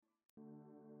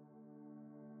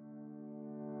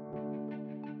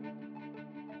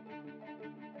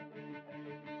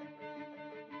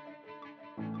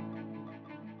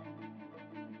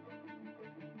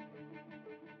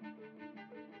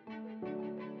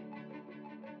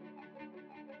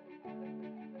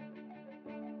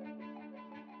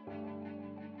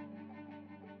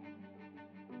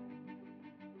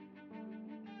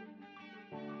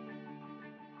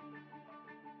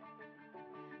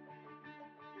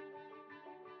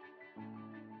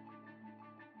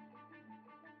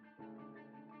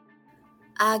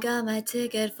I got my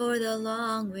ticket for the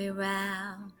long way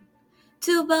round,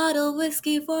 2 bottle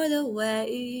whiskey for the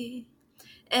way,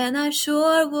 and I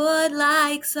sure would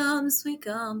like some sweet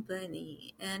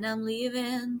company, and I'm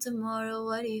leaving tomorrow,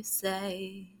 what do you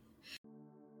say?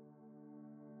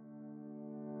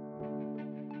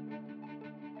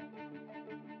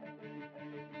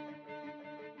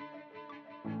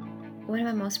 What am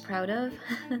I most proud of?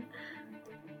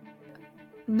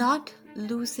 Not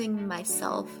losing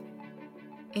myself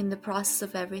in the process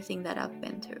of everything that I've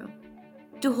been through.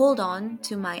 To hold on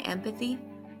to my empathy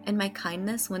and my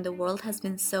kindness when the world has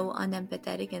been so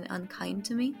unempathetic and unkind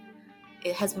to me,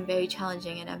 it has been very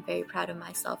challenging, and I'm very proud of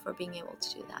myself for being able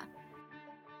to do that.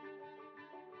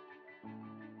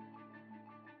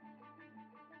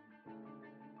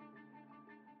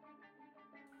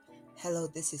 Hello,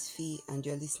 this is Fee, and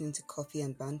you're listening to Coffee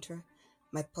and Banter,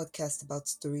 my podcast about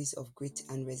stories of grit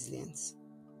and resilience.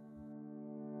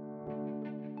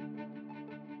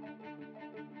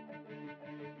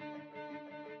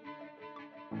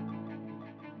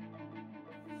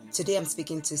 Today I'm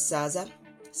speaking to Sazza.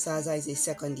 Sazza is a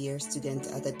second-year student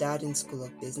at the Darden School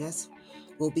of Business.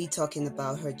 We'll be talking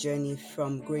about her journey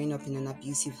from growing up in an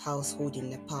abusive household in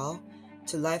Nepal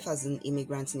to life as an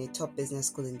immigrant in a top business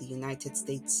school in the United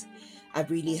States. I've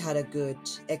really had a good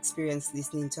experience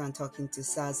listening to and talking to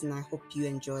Saz, and I hope you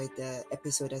enjoyed the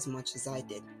episode as much as I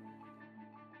did.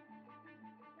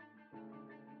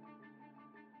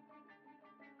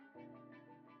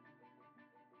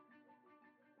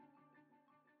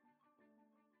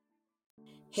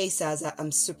 Hey Sazza,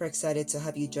 I'm super excited to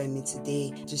have you join me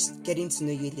today. Just getting to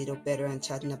know you a little better and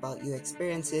chatting about your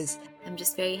experiences. I'm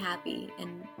just very happy,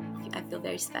 and I feel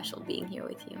very special being here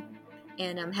with you.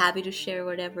 And I'm happy to share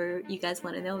whatever you guys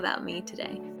want to know about me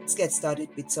today. Let's get started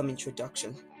with some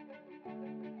introduction.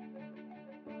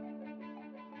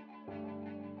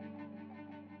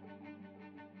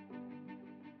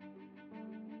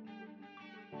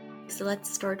 So let's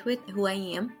start with who I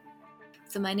am.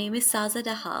 So my name is Sazza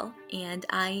Dahal, and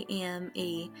I am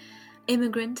a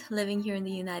immigrant living here in the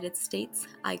United States.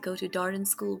 I go to Darden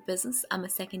School of Business. I'm a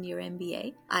second-year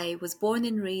MBA. I was born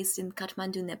and raised in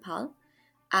Kathmandu, Nepal.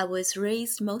 I was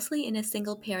raised mostly in a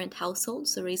single-parent household,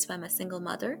 so raised by my single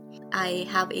mother. I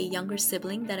have a younger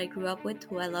sibling that I grew up with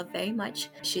who I love very much.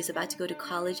 She's about to go to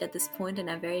college at this point, and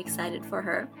I'm very excited for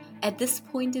her. At this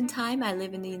point in time, I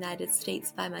live in the United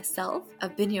States by myself.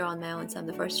 I've been here on my own, so I'm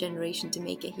the first generation to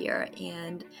make it here.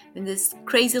 And in this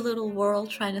crazy little world,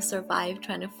 trying to survive,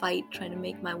 trying to fight, trying to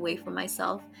make my way for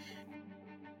myself.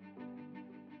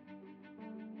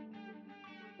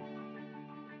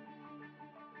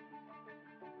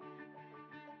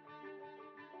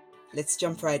 Let's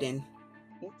jump right in.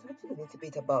 You talked a little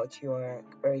bit about your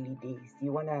early days. Do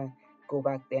you want to go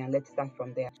back there and let's start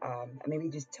from there? And maybe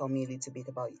just tell me a little bit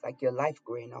about like your life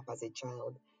growing up as a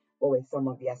child. What were some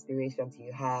of the aspirations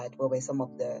you had? What were some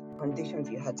of the conditions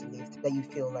you had to live that you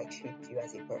feel like shaped you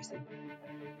as a person?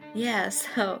 Yeah,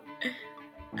 so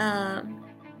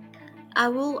I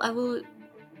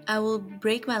will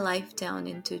break my life down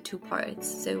into 2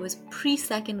 parts. So it was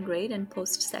pre-second grade and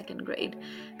post-second grade,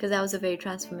 because that was a very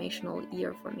transformational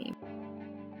year for me.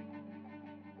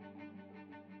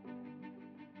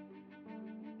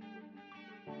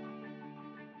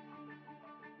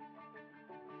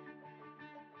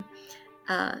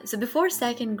 So before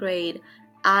second grade,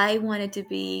 I wanted to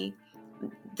be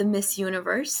the Miss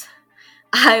Universe.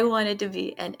 I wanted to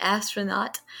be an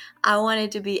astronaut. I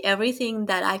wanted to be everything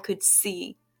that I could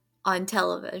see on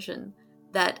television.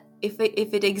 That if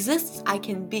it exists, I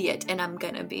can be it, and I'm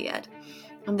gonna be it.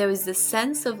 And there was this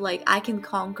sense of like, I can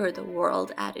conquer the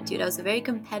world attitude. I was a very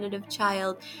competitive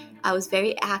child. I was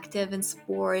very active in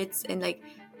sports, and like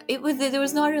there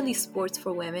was not really sports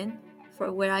for women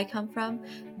for where I come from,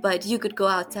 but you could go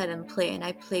outside and play, and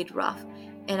I played rough.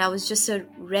 And I was just a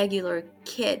regular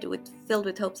kid filled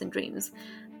with hopes and dreams.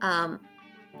 And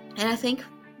I think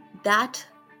that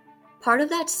part of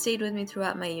that stayed with me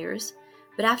throughout my years.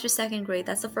 But after second grade,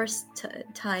 that's the first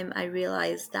time I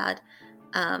realized that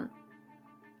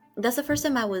that's the first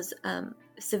time I was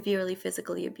severely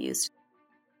physically abused.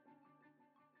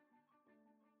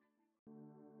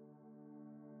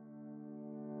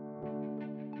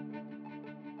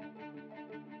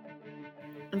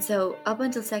 And so up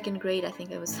until second grade, I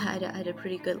think I had a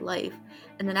pretty good life.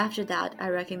 And then after that, I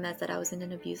recognized that I was in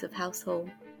an abusive household.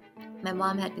 My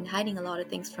mom had been hiding a lot of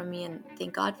things from me, and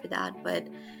thank God for that. But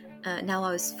now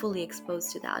I was fully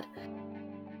exposed to that.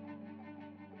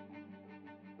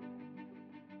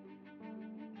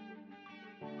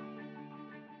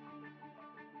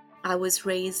 I was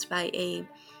raised by a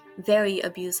very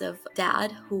abusive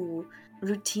dad who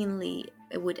routinely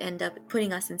it would end up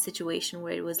putting us in a situation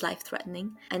where it was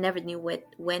life-threatening. I never knew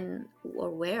when or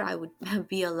where I would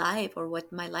be alive or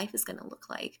what my life is going to look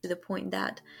like, to the point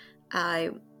that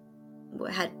I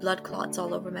had blood clots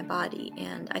all over my body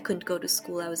and I couldn't go to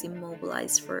school. I was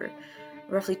immobilized for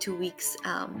roughly 2 weeks,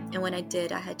 and when I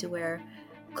did, I had to wear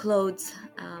clothes,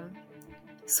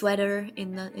 sweater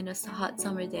in a hot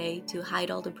summer day to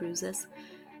hide all the bruises.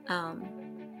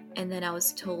 And then I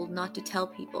was told not to tell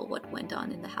people what went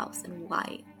on in the house and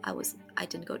why I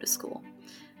didn't go to school.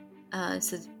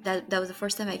 So that was the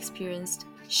first time I experienced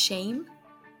shame,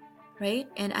 right?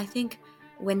 And I think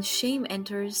when shame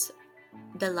enters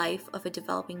the life of a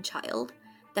developing child,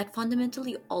 that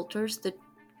fundamentally alters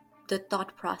the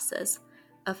thought process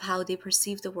of how they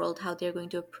perceive the world, how they're going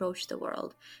to approach the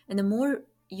world. And the more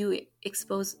you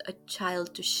expose a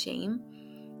child to shame,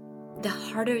 the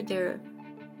harder their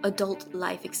adult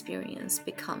life experience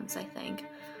becomes, I think.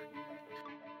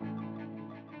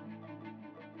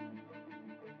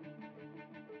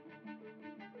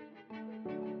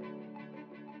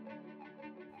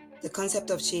 The concept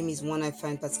of shame is one I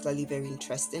find particularly very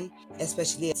interesting,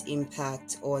 especially its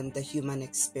impact on the human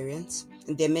experience.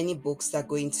 And there are many books that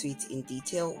go into it in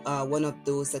detail. One of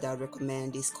those that I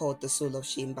recommend is called The Soul of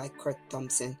Shame by Kurt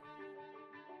Thompson.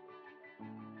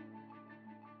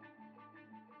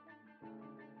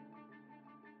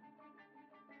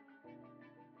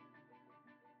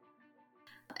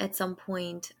 At some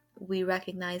point, we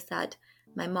recognized that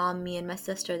my mom, me, and my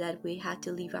sister, that we had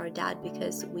to leave our dad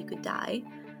because we could die.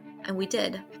 And we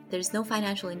did. There's no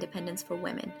financial independence for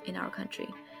women in our country.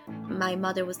 My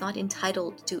mother was not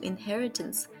entitled to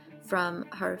inheritance from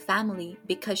her family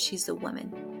because she's a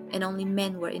woman, and only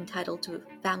men were entitled to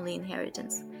family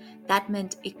inheritance. That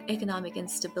meant economic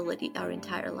instability our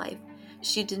entire life.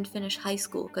 She didn't finish high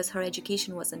school because her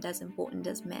education wasn't as important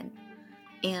as men.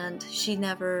 And she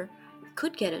never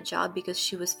could get a job because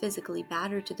she was physically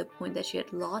battered to the point that she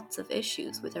had lots of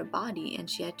issues with her body, and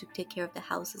she had to take care of the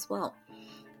house as well.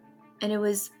 And it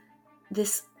was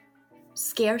this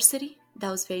scarcity that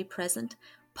was very present,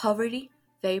 poverty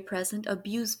very present,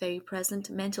 abuse very present,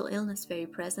 mental illness very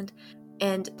present,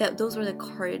 and those were the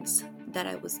cards that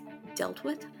I was dealt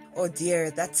with. Oh dear,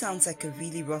 that sounds like a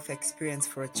really rough experience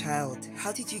for a child.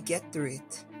 How did you get through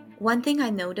it? One thing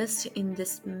I noticed in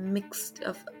this mix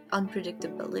of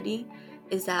unpredictability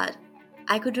is that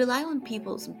I could rely on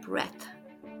people's breath.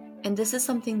 And this is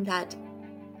something that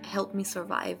helped me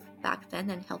survive back then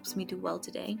and helps me do well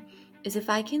today, is if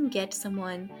I can get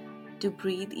someone to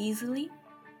breathe easily,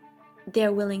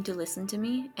 they're willing to listen to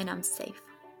me and I'm safe.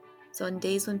 So on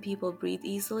days when people breathe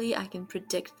easily, I can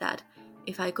predict that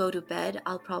if I go to bed,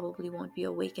 I'll probably won't be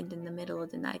awakened in the middle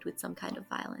of the night with some kind of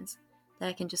violence, that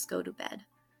I can just go to bed.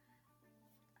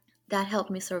 That helped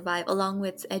me survive, along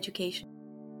with education.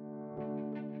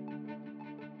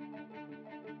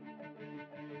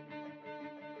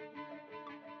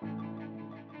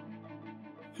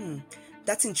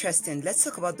 That's interesting. Let's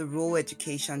talk about the role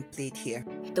education played here.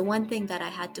 The one thing that I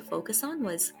had to focus on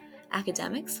was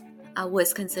academics. I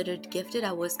was considered gifted,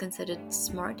 I was considered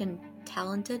smart and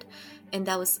talented, and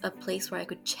that was a place where I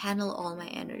could channel all my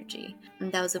energy.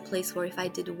 And that was a place where if I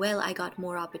did well, I got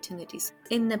more opportunities.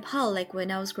 In Nepal, like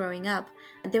when I was growing up,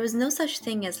 there was no such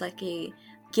thing as like a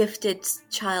gifted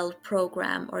child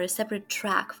program or a separate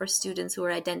track for students who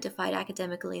were identified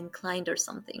academically inclined or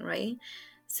something, right?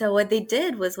 So what they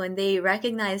did was when they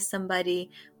recognized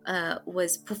somebody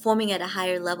was performing at a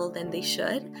higher level than they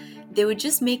should, they would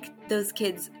just make those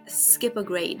kids skip a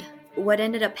grade. What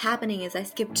ended up happening is I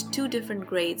skipped 2 different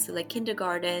grades, so like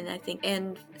kindergarten, I think,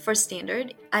 and first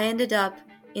standard. I ended up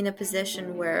in a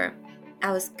position where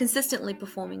I was consistently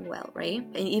performing well, right?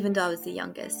 And even though I was the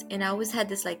youngest. And I always had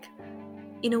this, like,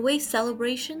 in a way,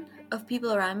 celebration of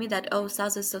people around me that, oh,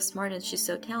 Sazza is so smart and she's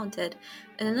so talented.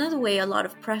 And another way, a lot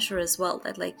of pressure as well,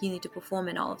 that like you need to perform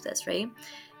in all of this, right?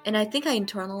 And I think I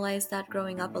internalized that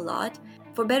growing up a lot.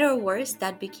 For better or worse,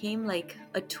 that became like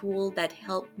a tool that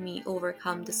helped me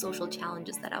overcome the social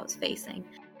challenges that I was facing.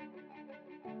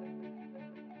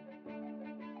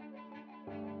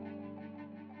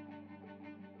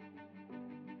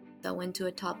 I went to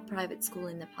a top private school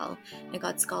in Nepal. I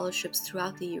got scholarships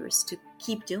throughout the years to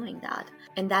keep doing that.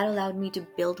 And that allowed me to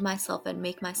build myself and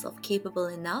make myself capable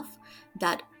enough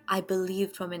that I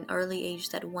believed from an early age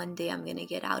that one day I'm going to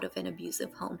get out of an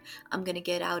abusive home. I'm going to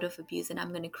get out of abuse and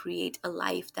I'm going to create a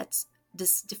life that's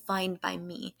defined by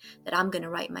me, that I'm going to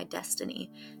write my destiny.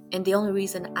 And the only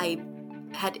reason I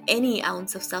had any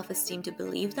ounce of self-esteem to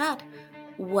believe that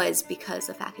was because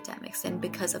of academics and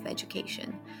because of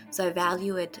education. So I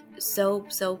value it so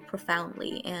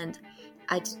profoundly, and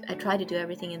I try to do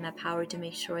everything in my power to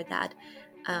make sure that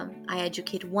I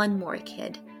educate one more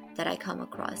kid that I come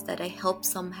across, that I help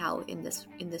somehow in this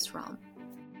realm.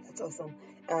 That's awesome.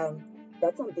 Um,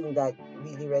 that's something that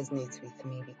really resonates with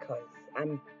me because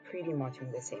I'm pretty much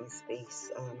in the same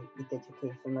space with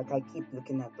education. Like I keep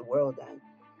looking at the world, and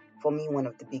for me, one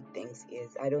of the big things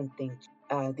is I don't think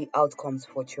the outcomes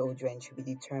for children should be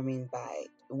determined by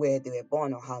where they were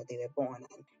born or how they were born.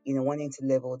 And wanting to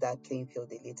level that playing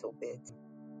field a little bit,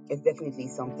 it's definitely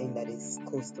something that is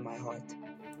close to my heart.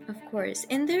 Of course,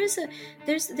 and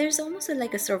there's almost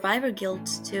like a survivor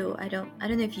guilt too. I don't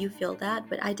know if you feel that,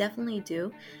 but I definitely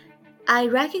do. I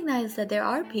recognize that there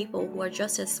are people who are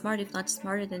just as smart, if not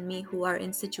smarter than me, who are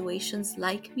in situations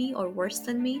like me or worse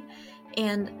than me,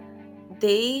 and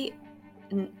they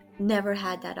never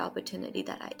had that opportunity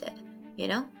that I did. You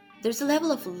know, there's a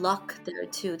level of luck there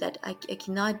too that I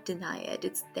cannot deny it.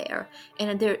 It's there,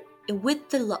 and there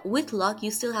with luck,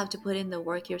 you still have to put in the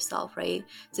work yourself, right?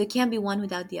 So it can't be one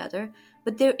without the other.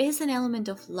 But there is an element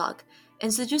of luck,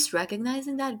 and so just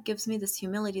recognizing that gives me this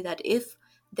humility that if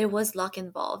there was luck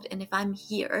involved, and if I'm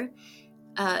here,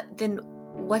 then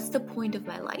what's the point of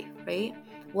my life, right?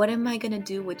 What am I gonna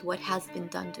do with what has been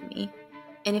done to me?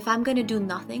 And if I'm gonna do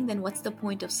nothing, then what's the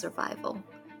point of survival?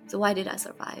 So why did I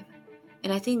survive?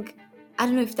 And I think, I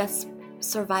don't know if that's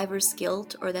survivor's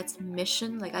guilt or that's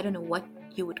mission, like I don't know what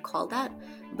you would call that,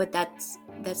 but that's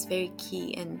very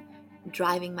key in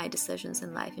driving my decisions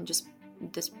in life and just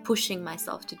pushing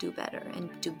myself to do better and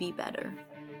to be better.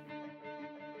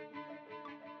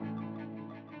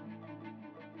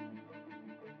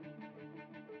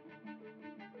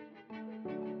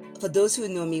 For those who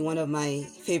know me, one of my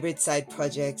favorite side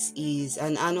projects is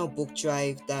an annual book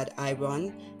drive that I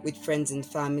run with friends and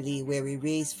family where we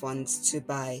raise funds to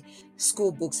buy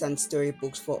school books and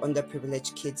storybooks for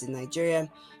underprivileged kids in Nigeria.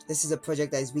 This is a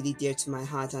project that is really dear to my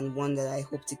heart and one that I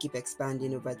hope to keep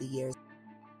expanding over the years.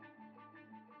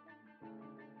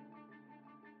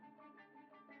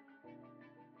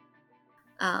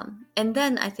 And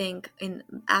then I think in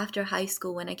after high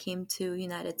school, when I came to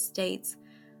United States,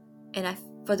 and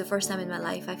for the first time in my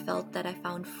life, I felt that I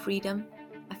found freedom,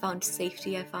 I found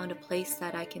safety, I found a place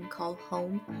that I can call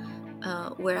home,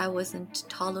 where I wasn't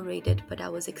tolerated, but I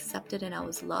was accepted and I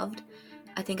was loved.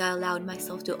 I think I allowed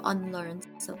myself to unlearn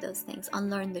some of those things,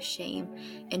 unlearn the shame,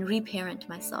 and reparent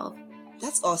myself.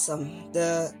 That's awesome.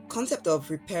 The concept of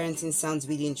reparenting sounds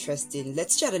really interesting.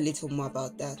 Let's chat a little more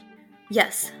about that.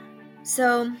 Yes.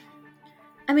 So,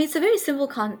 I mean, it's a very simple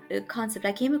concept.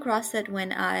 I came across it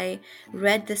when I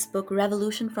read this book,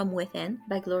 Revolution from Within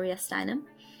by Gloria Steinem.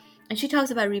 And she talks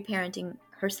about reparenting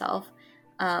herself.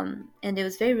 And it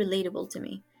was very relatable to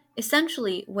me.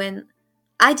 Essentially, when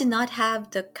I did not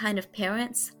have the kind of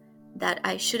parents that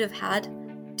I should have had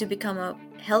to become a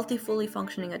healthy, fully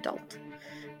functioning adult.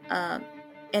 Um,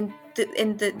 and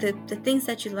the things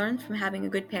that you learn from having a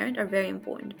good parent are very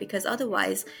important, because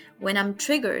otherwise, when I'm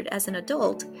triggered as an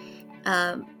adult,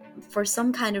 um, for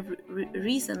some kind of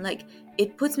reason, like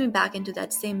it puts me back into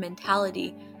that same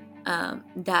mentality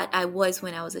that I was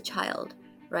when I was a child,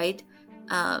 right?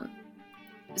 Um,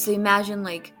 so imagine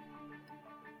like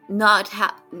not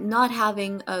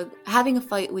having a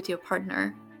fight with your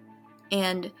partner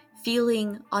and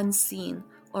feeling unseen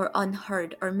or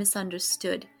unheard or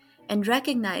misunderstood, and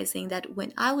recognizing that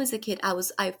when I was a kid,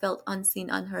 I felt unseen,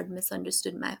 unheard,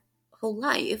 misunderstood my whole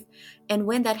life, and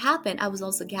when that happened, I was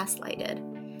also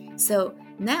gaslighted. So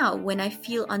now when I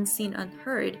feel unseen,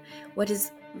 unheard, what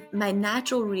is my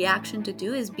natural reaction to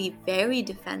do is be very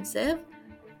defensive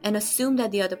and assume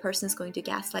that the other person is going to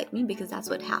gaslight me, because that's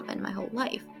what happened my whole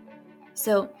life.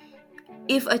 So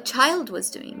if a child was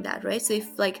doing that, right? So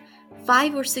if like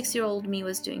 5 or 6 year old me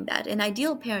was doing that, an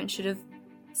ideal parent should have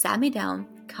sat me down,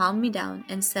 calmed me down,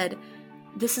 and said,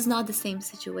 this is not the same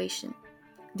situation.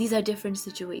 These are different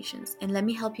situations. And let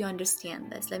me help you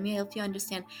understand this. Let me help you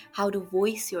understand how to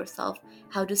voice yourself,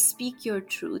 how to speak your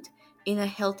truth in a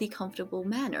healthy, comfortable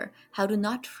manner, how to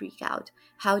not freak out,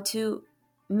 how to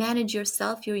manage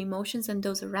yourself, your emotions, and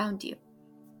those around you.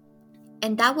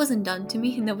 And that wasn't done to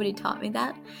me. Nobody taught me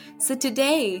that. So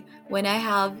today, when I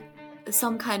have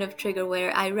some kind of trigger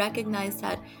where I recognize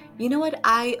that, you know what,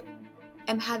 I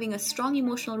am having a strong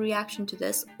emotional reaction to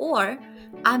this, or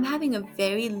I'm having a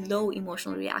very low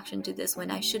emotional reaction to this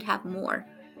when I should have more,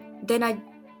 then I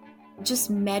just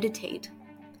meditate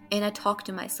and I talk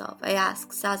to myself. I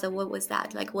ask, Sazza, what was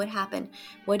that? Like, what happened?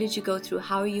 What did you go through?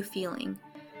 How are you feeling?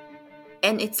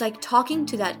 And it's like talking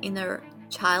to that inner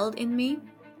child in me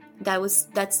that's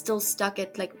still stuck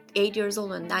at like 8 years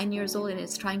old or 9 years old, and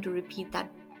it's trying to repeat that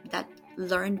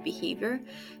learned behavior,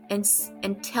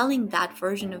 and telling that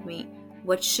version of me,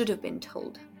 what should have been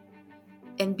told,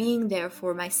 and being there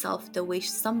for myself the way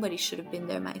somebody should have been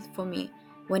there for me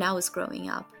when I was growing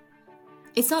up.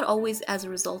 It's not always as a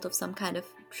result of some kind of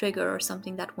trigger or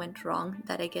something that went wrong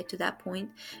that I get to that point.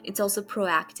 It's also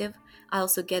proactive. I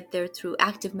also get there through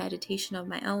active meditation of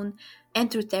my own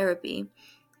and through therapy.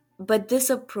 But this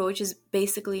approach is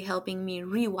basically helping me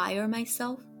rewire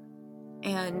myself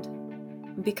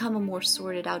and become a more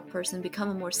sorted out person, become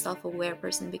a more self-aware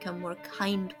person, become a more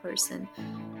kind person,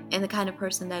 and the kind of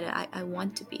person that I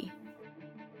want to be.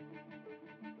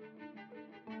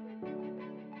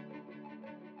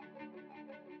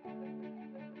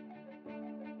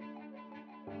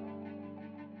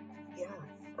 Yeah.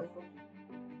 um,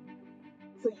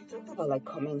 So you talked about like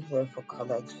coming here for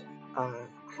college.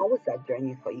 How was that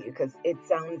journey for you? Because it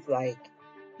sounds like,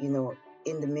 you know,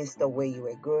 in the midst of where you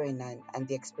were growing and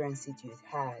the experiences you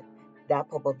had, that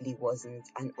probably wasn't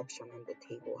an option on the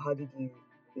table. How did you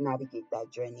navigate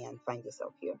that journey and find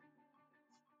yourself here?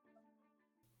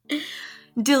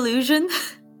 Delusion.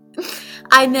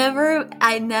 I never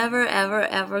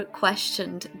ever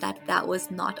questioned that was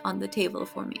not on the table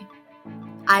for me.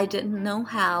 I didn't know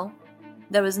how.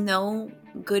 There was no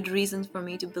good reason for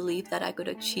me to believe that I could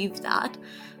achieve that.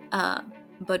 Uh,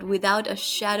 but without a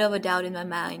shadow of a doubt in my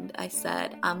mind, I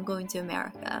said, I'm going to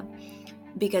America,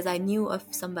 because I knew of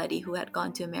somebody who had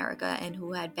gone to America and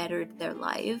who had bettered their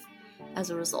life as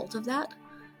a result of that.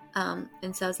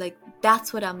 And so I was like,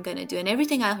 that's what I'm gonna do. And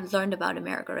everything I learned about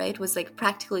America, right, was like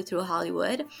practically through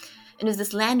Hollywood. And it's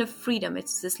this land of freedom,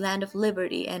 it's this land of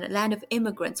liberty, and a land of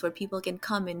immigrants where people can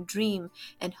come and dream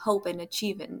and hope and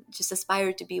achieve and just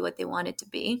aspire to be what they wanted to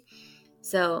be.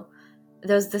 So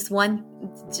there's this one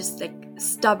just like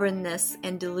stubbornness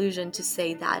and delusion to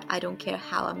say that I don't care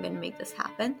how I'm gonna make this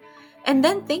happen. And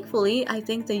then thankfully I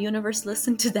think the universe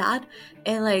listened to that,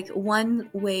 and like one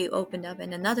way opened up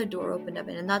and another door opened up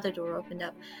and another door opened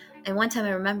up. And one time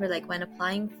I remember, like, when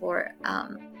applying for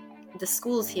the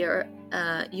schools here,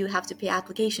 you have to pay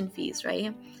application fees,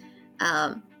 right?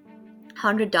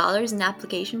 $100 in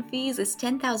application fees is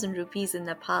 10,000 rupees in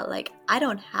Nepal. Like, I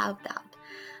don't have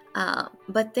that.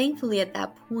 But thankfully, at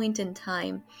that point in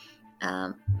time,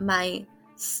 my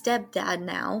stepdad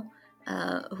now,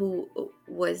 who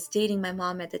was dating my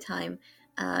mom at the time,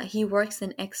 he works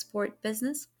in export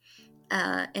business,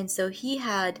 and so he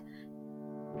had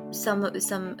some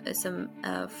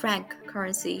franc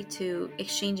currency to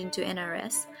exchange into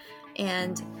NRS,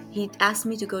 and he asked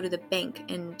me to go to the bank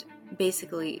and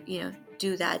basically,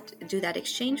 do that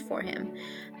exchange for him,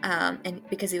 and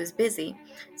because he was busy.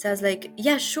 So I was like,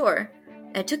 yeah, sure.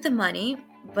 I took the money,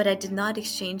 but I did not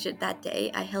exchange it that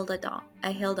day. I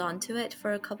held on to it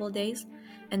for a couple of days,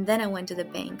 and then I went to the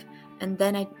bank, and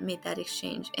then I made that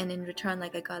exchange, and in return,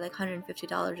 like, I got like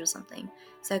 $150 or something,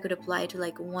 so I could apply to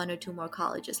like one or two more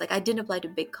colleges. Like, I didn't apply to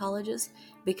big colleges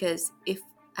because if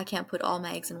I can't put all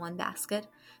my eggs in one basket.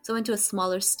 So I went to a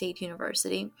smaller state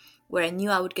university where I knew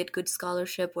I would get good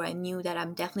scholarship, where I knew that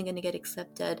I'm definitely going to get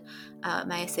accepted.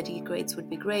 My SAT grades would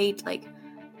be great. Like,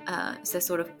 so I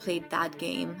sort of played that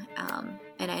game,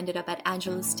 and I ended up at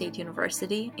Angelo State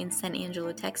University in San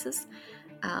Angelo, Texas.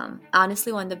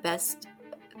 Honestly, one of the best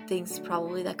things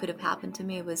probably that could have happened to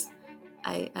me was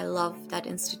I love that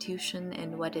institution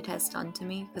and what it has done to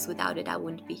me, because without it I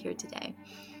wouldn't be here today.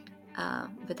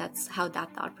 But that's how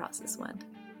that thought process went.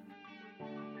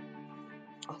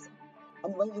 Awesome.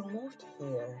 And when you moved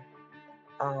here,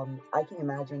 I can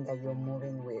imagine that you're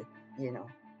moving with, you know,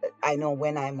 I know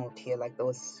when I moved here, like there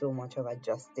was so much of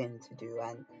adjusting to do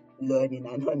and learning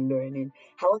and unlearning.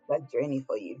 How was that journey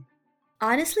for you?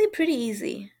 Honestly, pretty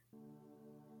easy.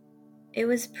 It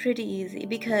was pretty easy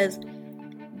because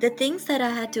the things that I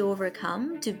had to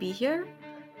overcome to be here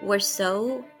were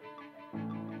so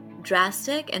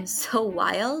drastic and so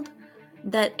wild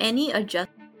that any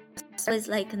adjustment was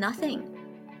like nothing,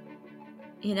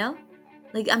 you know?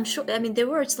 Like, I'm sure, I mean, there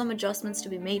were some adjustments to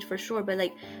be made for sure, but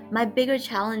like, my bigger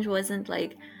challenge wasn't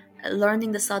like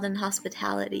learning the Southern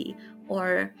hospitality,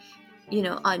 or,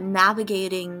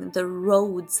 navigating the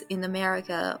roads in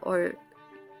America, or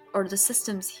the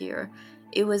systems here.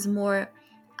 It was more,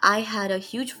 I had a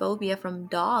huge phobia from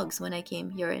dogs when I came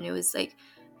here, and it was like,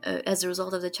 as a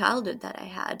result of the childhood that I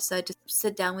had. So I had to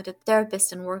sit down with a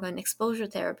therapist and work on exposure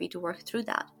therapy to work through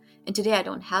that. And today I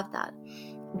don't have that.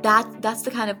 That's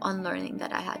the kind of unlearning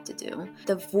that I had to do.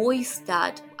 The voice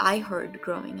that I heard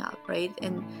growing up, right?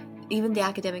 And even the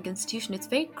academic institution, it's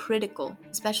very critical,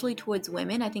 especially towards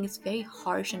women. I think it's very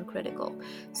harsh and critical.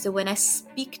 So when I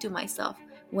speak to myself,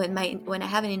 When I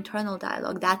have an internal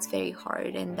dialogue, that's very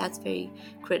hard and that's very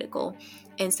critical.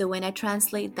 And so when I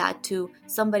translate that to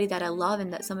somebody that I love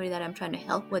and that somebody that I'm trying to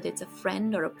help, whether it's a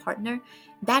friend or a partner,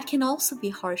 that can also be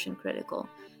harsh and critical.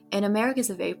 And America is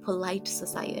a very polite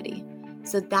society,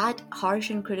 so that harsh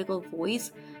and critical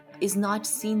voice is not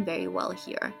seen very well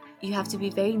here. You have to be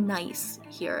very nice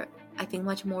here, I think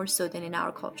much more so than in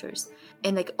our cultures.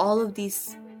 And like all of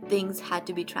these things had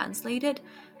to be translated.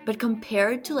 But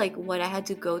compared to like what I had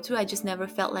to go through, I just never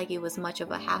felt like it was much of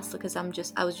a hassle, because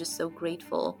I was just so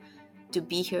grateful to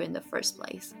be here in the first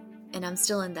place. And I'm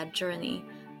still in that journey.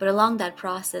 But along that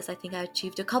process, I think I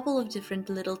achieved a couple of different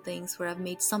little things where I've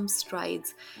made some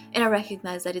strides. And I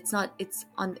recognize that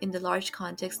in the large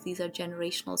context, these are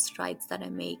generational strides that I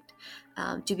made.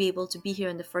 To be able to be here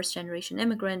in the first generation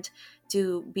immigrant,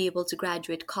 to be able to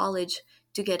graduate college,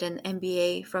 to get an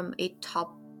MBA from a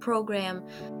top program,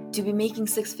 to be making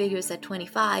six figures at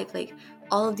 25, like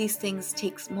all of these things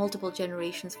takes multiple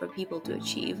generations for people to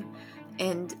achieve.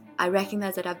 And I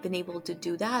recognize that I've been able to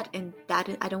do that, and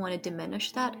that I don't want to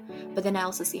diminish that, but then I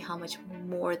also see how much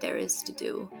more there is to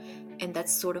do. And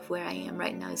that's sort of where I am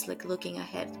right now, is like looking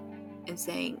ahead and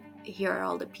saying, here are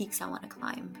all the peaks I want to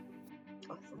climb.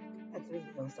 Awesome. That's really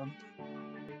awesome.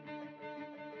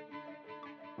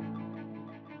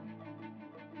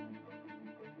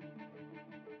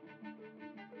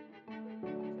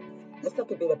 Let's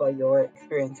talk a bit about your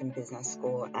experience in business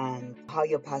school and how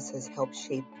your past has helped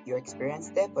shape your experience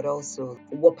there, but also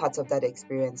what parts of that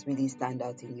experience really stand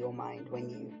out in your mind when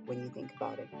you think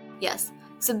about it. Yes.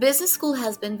 So business school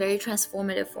has been very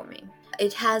transformative for me.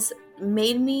 It has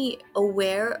made me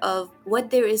aware of what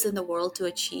there is in the world to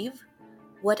achieve,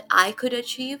 what I could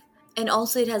achieve, and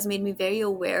also it has made me very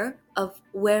aware of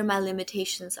where my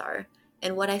limitations are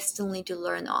and what I still need to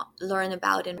learn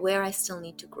about and where I still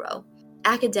need to grow.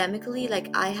 Academically,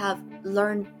 like I have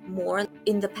learned more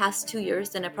in the past 2 years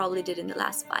than I probably did in the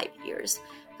last 5 years,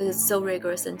 because it's so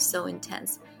rigorous and so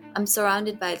intense. I'm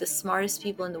surrounded by the smartest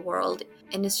people in the world,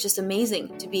 and it's just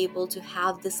amazing to be able to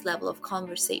have this level of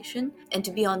conversation and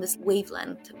to be on this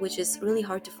wavelength, which is really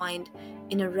hard to find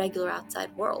in a regular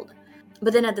outside world.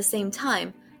 But then at the same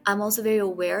time, I'm also very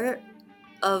aware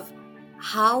of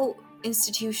how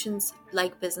institutions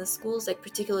like business schools, like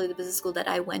particularly the business school that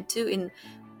I went to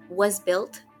was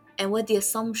built, and what the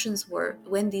assumptions were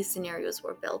when these scenarios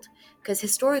were built. Because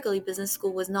historically, business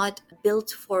school was not built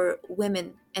for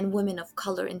women and women of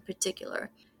color in particular.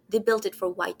 They built it for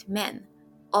white men.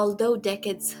 Although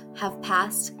decades have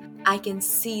passed, I can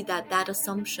see that that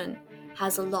assumption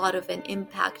has a lot of an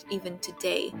impact even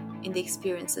today in the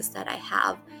experiences that I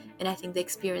have. And I think the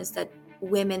experience that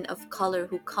women of color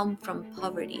who come from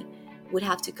poverty would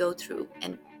have to go through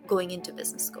and going into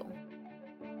business school.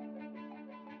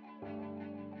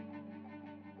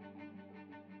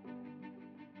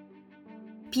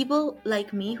 People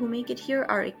like me who make it here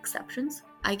are exceptions.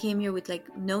 I came here with like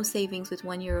no savings, with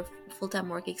 1 year of full-time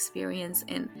work experience,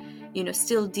 and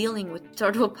still dealing with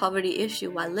total poverty issue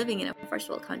while living in a first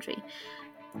world country.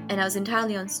 And I was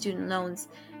entirely on student loans.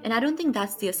 And I don't think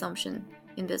that's the assumption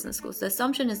in business schools. The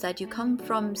assumption is that you come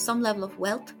from some level of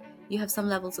wealth, you have some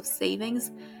levels of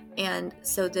savings, and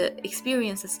so the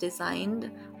experiences designed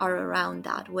are around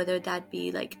that, whether that be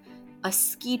like a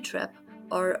ski trip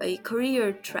or a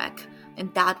career trek.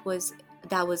 And that was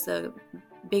a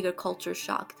bigger culture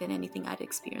shock than anything I'd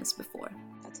experienced before.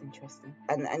 That's interesting.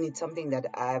 And it's something that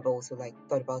I've also like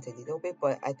thought about a little bit,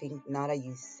 but I think now that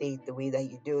you say it the way that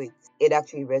you do it, it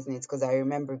actually resonates, because I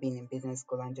remember being in business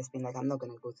school and just being like, I'm not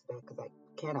going to go to that because I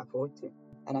can't afford to.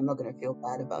 And I'm not going to feel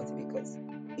bad about it because,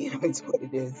 it's what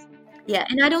it is. Yeah,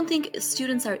 and I don't think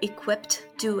students are equipped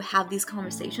to have these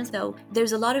conversations, though.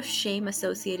 There's a lot of shame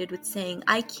associated with saying,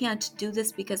 I can't do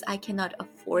this because I cannot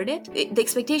afford it. The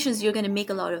expectation is you're going to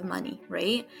make a lot of money,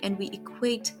 right? And we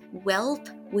equate wealth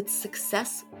with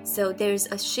success. So there's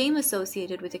a shame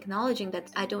associated with acknowledging that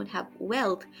I don't have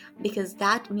wealth, because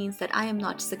that means that I am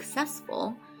not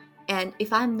successful. And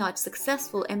if I'm not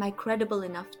successful, am I credible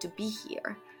enough to be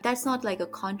here? That's not like a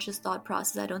conscious thought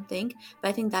process, I don't think, but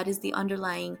I think that is the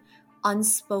underlying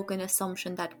unspoken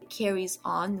assumption that carries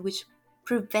on, which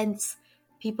prevents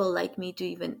people like me to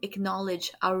even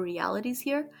acknowledge our realities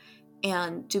here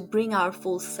and to bring our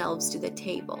full selves to the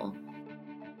table.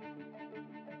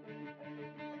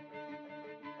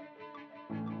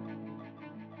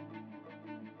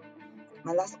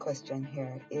 My last question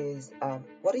here is,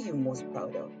 what are you most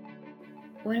proud of?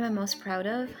 What am I most proud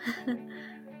of?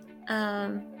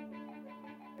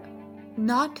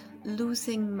 Not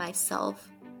losing myself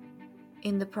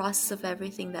in the process of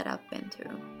everything that I've been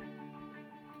through.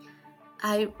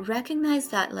 I recognize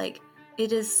that, like,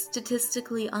 It is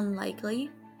statistically unlikely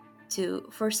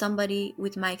for somebody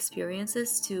with my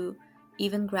experiences to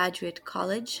even graduate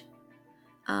college,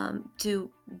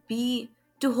 to be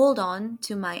to hold on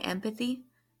to my empathy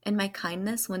and my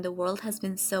kindness when the world has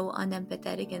been so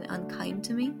unempathetic and unkind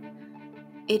to me.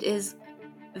 It is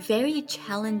very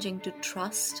challenging to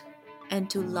trust and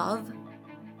to love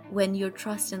when your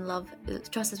trust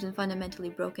has been fundamentally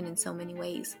broken in so many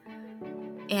ways.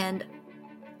 And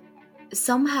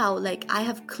somehow, like, I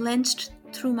have clenched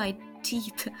through my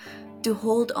teeth to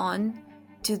hold on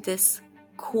to this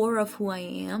core of who I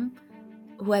am,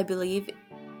 who I believe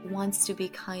wants to be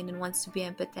kind and wants to be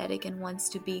empathetic and wants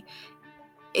to be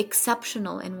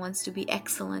exceptional and wants to be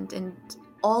excellent and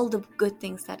all the good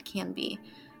things that can be.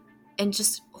 And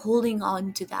just holding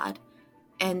on to that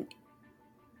and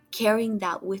carrying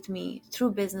that with me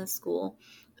through business school,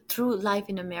 through life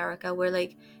in America, where,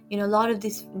 like, a lot of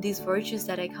these virtues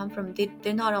that I come from,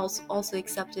 they're not also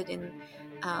accepted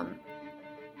um,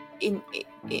 in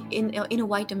in a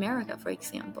white America, for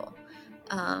example.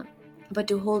 But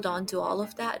to hold on to all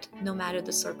of that, no matter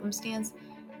the circumstance,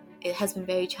 it has been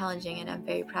very challenging, and I'm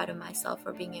very proud of myself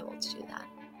for being able to do that.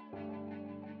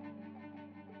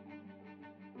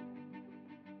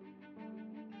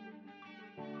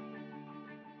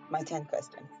 My 10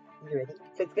 questions. You ready?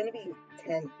 So it's going to be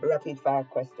 10 rapid fire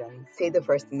questions. Say the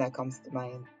first thing that comes to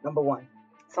mind. Number one,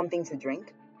 something to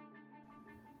drink.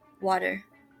 Water.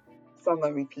 Song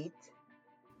on repeat.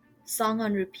 Song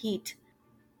on repeat.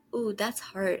 Ooh, that's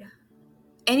hard.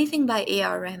 Anything by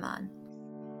A.R. Rahman.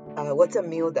 What's a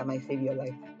meal that might save your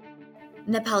life?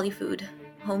 Nepali food.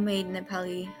 Homemade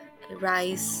Nepali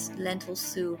rice, lentil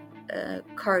soup,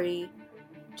 curry.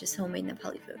 Just homemade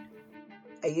Nepali food.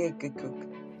 Are you a good cook?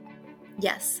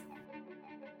 Yes.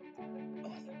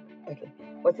 Okay.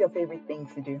 What's your favorite thing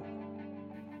to do?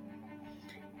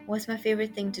 What's my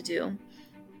favorite thing to do?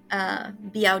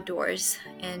 Be outdoors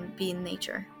and be in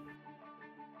nature.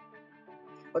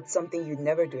 What's something you'd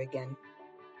never do again?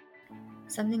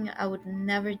 Something I would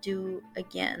never do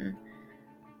again.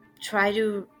 Try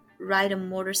to ride a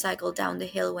motorcycle down the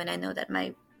hill when I know that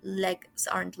my legs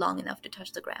aren't long enough to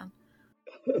touch the ground.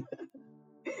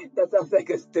 That sounds like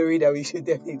a story that we should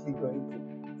definitely go into.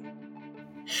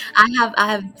 I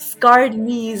have scarred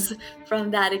knees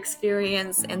from that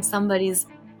experience, and somebody's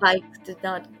bike did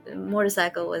not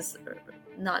motorcycle was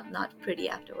not pretty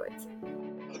afterwards.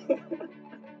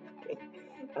 Okay.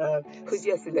 Who's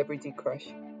your celebrity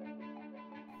crush?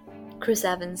 Chris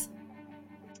Evans.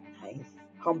 Nice.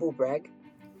 Humble brag.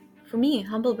 For me,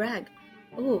 humble brag.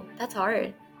 Ooh, that's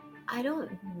hard. I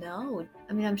don't know.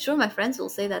 I mean, I'm sure my friends will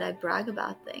say that I brag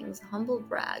about things. Humble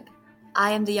brag.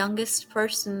 I am the youngest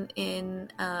person in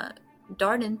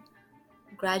Darden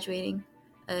graduating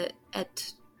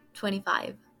at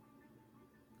 25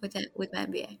 with my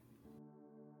MBA.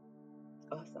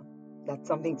 Awesome. That's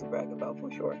something to brag about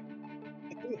for sure.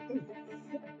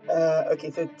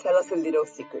 Okay, so tell us a little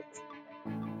secret.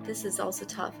 This is also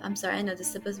tough. I'm sorry, I know this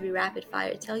is supposed to be rapid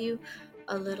fire. Tell you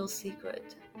a little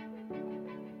secret.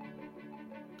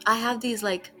 I have these,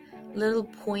 like, little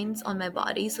points on my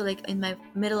body, so, like, in my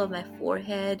middle of my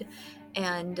forehead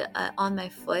and on my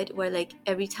foot, where, like,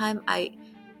 every time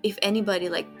if anybody,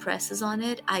 like, presses on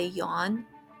it, I yawn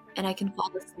and I can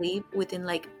fall asleep within,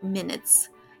 like, minutes.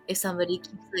 If somebody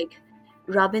keeps, like,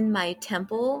 rubbing my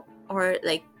temple or,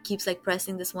 like, keeps, like,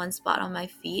 pressing this one spot on my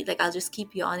feet, like, I'll just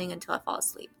keep yawning until I fall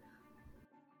asleep.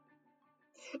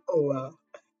 Oh, wow.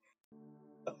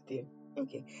 Oh, dear.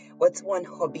 Okay. What's one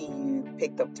hobby you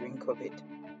picked up during COVID?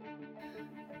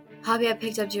 Hobby I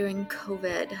picked up during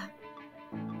COVID.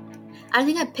 I don't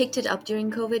think I picked it up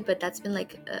during COVID, but that's been,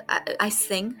 like, I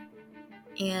sing,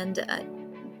 and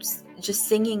just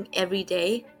singing every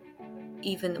day,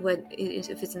 even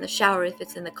if it's in the shower, if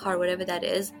it's in the car, whatever that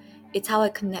is, it's how I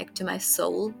connect to my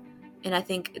soul, and I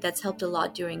think that's helped a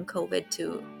lot during COVID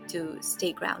to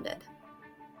stay grounded.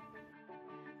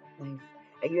 Nice.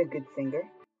 Are you a good singer?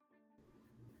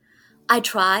 I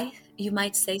try. You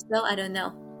might say so. I don't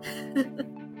know.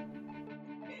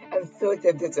 I'm so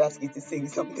tempted to ask you to sing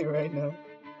something right now.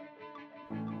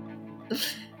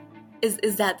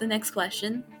 Is that the next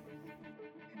question?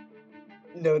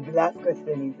 No, the last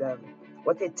question is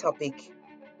what's a topic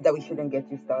that we shouldn't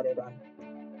get you started on?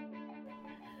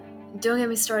 Don't get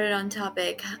me started on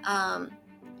topic.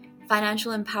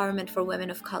 Financial empowerment for women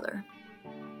of color.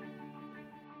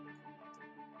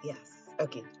 Yes.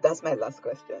 Okay, that's my last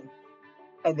question.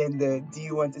 And then the do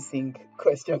you want to sing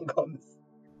question comes.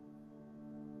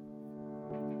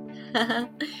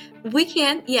 We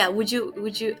can. Yeah. Would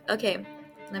you? Okay.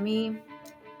 Let me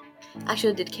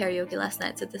Actually, I did karaoke last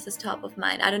night, so this is top of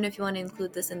mind. I don't know if you want to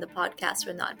include this in the podcast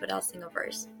or not, but I'll sing a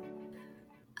verse.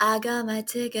 I got my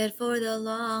ticket for the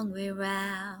long way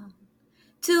round,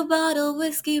 2 bottle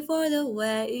whiskey for the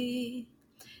way,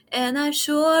 and I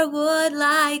sure would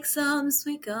like some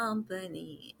sweet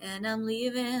company. And I'm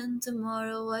leaving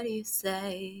tomorrow, what do you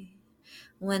say?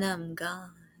 When I'm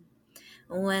gone,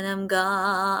 when I'm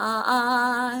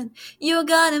gone, you're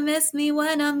gonna miss me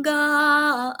when I'm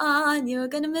gone. You're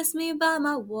gonna miss me by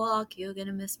my walk, you're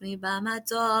gonna miss me by my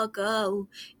talk. Oh,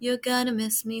 you're gonna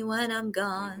miss me when I'm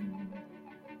gone.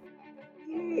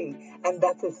 Yay! And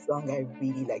that's a song I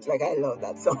really like. Like, I love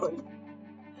that song.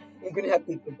 You couldn't have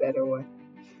picked a better one.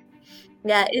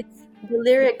 Yeah, it's the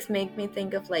lyrics make me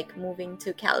think of like moving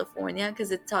to California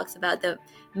because it talks about the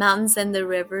mountains and the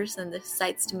rivers and the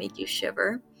sights to make you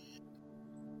shiver.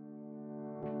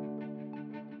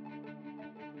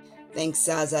 Thanks,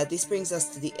 Zaza. This brings us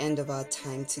to the end of our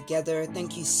time together.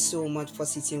 Thank you so much for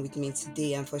sitting with me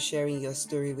today and for sharing your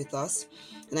story with us.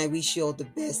 And I wish you all the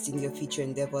best in your future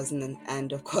endeavors.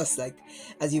 And of course, like,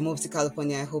 as you move to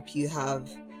California, I hope you have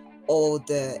all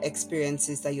the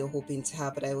experiences that you're hoping to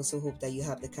have. But I also hope that you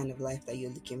have the kind of life that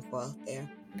you're looking for out there.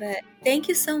 But thank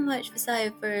you so much,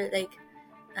 Visaya, for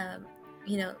um,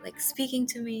 like speaking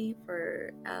to me,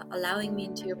 for allowing me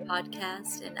into your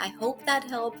podcast, and I hope that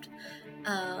helped.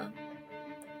 Uh,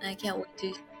 I can't wait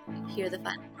to hear the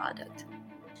final product.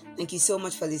 Thank you so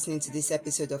much for listening to this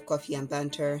episode of Coffee and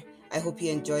Banter. I hope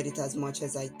you enjoyed it as much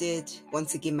as I did.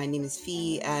 Once again, my name is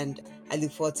Fee, and I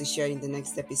look forward to sharing the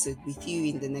next episode with you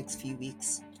in the next few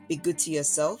weeks. Be good to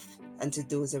yourself and to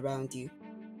those around you.